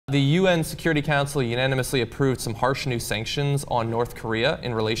The UN Security Council unanimously approved some harsh new sanctions on North Korea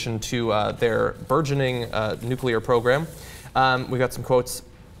in relation to their burgeoning nuclear program. We got some quotes.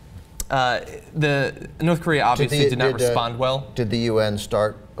 The North Korea obviously did not respond well. Did the UN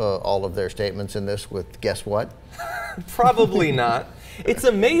start all of their statements in this with guess what? Probably not. It's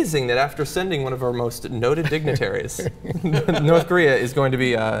amazing that after sending one of our most noted dignitaries, North Korea is going to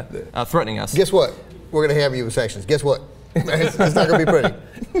be threatening us. Guess what? We're going to hammer you with sanctions. Guess what? It's not going to be pretty.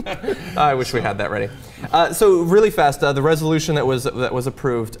 I wish we had that ready. So really fast, the resolution that was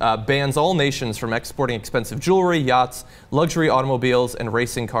approved bans all nations from exporting expensive jewelry, yachts, luxury automobiles, and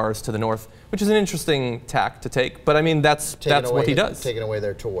racing cars to the north, which is an interesting tack to take. But I mean, that's what he does. Taking away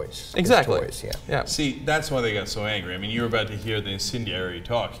their toys. Exactly. Toys, yeah. Yeah. See, that's why they got so angry. I mean, you were about to hear the incendiary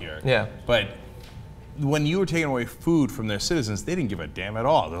talk here. Yeah. But when you were taking away food from their citizens, they didn't give a damn at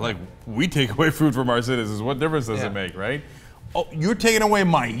all. They're like, we take away food from our citizens. What difference does it make, right? Oh, you're taking away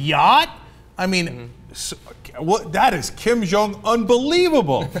my yacht? I mean, that is Kim Jong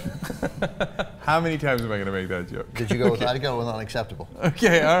unbelievable. How many times am I going to make that joke? Did you go with? I'd go with unacceptable.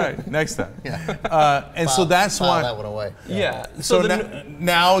 Okay, all right, next time. And so that's file why that one away. Yeah. So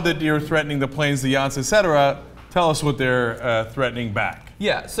now that you're threatening the planes, the yachts, etc., tell us what they're threatening back.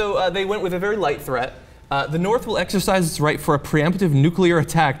 Yeah. So they went with a very light threat. The North will exercise its right for a preemptive nuclear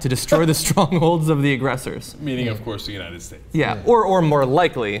attack to destroy the strongholds of the aggressors. Meaning, of course, the United States. Yeah, or more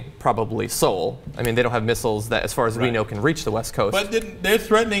likely, probably Seoul. I mean, they don't have missiles that, as far as we know, can reach the West Coast. But they're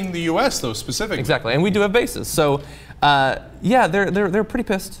threatening the U.S., though, specifically. Exactly, and we do have bases. So, yeah, they're pretty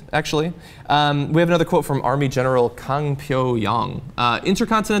pissed, actually. We have another quote from Army General Kang Pyo-yang.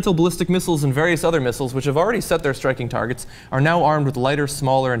 Intercontinental ballistic missiles and various other missiles, which have already set their striking targets, are now armed with lighter,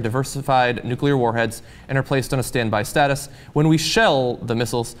 smaller, and diversified nuclear warheads and are placed on a standby status. When we shell the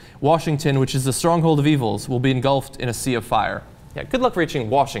missiles, Washington, which is the stronghold of evils, will be engulfed in a sea of fire. Yeah, good luck reaching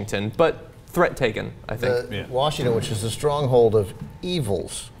Washington, but threat taken, I think. Washington, which is the stronghold of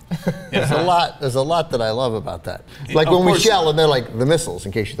evils. There's a lot that I love about that. Like when we shell, and they're like the missiles,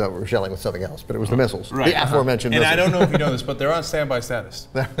 in case you thought we were shelling with something else, but it was the missiles. Right. The aforementioned missiles. And I don't know if you know this, but they're on standby status.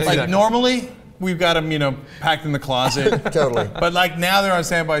 Like normally, we've got them, you know, packed in the closet. Totally. But like now they're on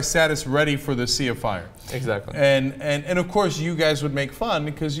standby status, ready for the sea of fire. Exactly. And of course you guys would make fun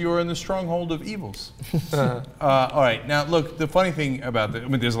because you are in the stronghold of evils. All right. Now look, the funny thing about this, I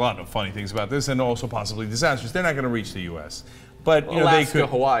mean, there's a lot of funny things about this, and also possibly disastrous. They're not going to reach the U.S. But you know, Alaska, they could,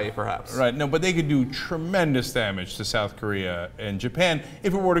 Hawaii, perhaps. Right. No, but they could do tremendous damage to South Korea and Japan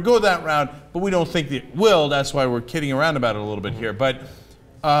if it were to go that route. But we don't think it will. That's why we're kidding around about it a little bit here. But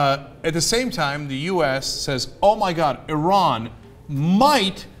at the same time, the U.S. says, "Oh my God, Iran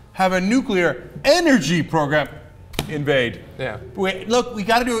might have a nuclear energy program." Invade. Yeah. Look, we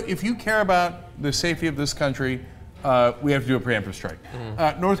got to do it. If you care about the safety of this country, we have to do a preemptive strike.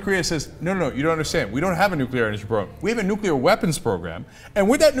 North Korea says, no, you don't understand. We don't have a nuclear energy program. We have a nuclear weapons program. And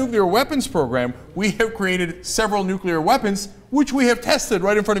with that nuclear weapons program, we have created several nuclear weapons, which we have tested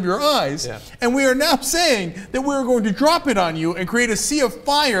right in front of your eyes. Yeah. And we are now saying that we're going to drop it on you and create a sea of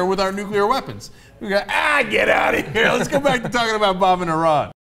fire with our nuclear weapons. We go, get out of here. Let's go back to talking about bombing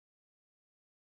Iran.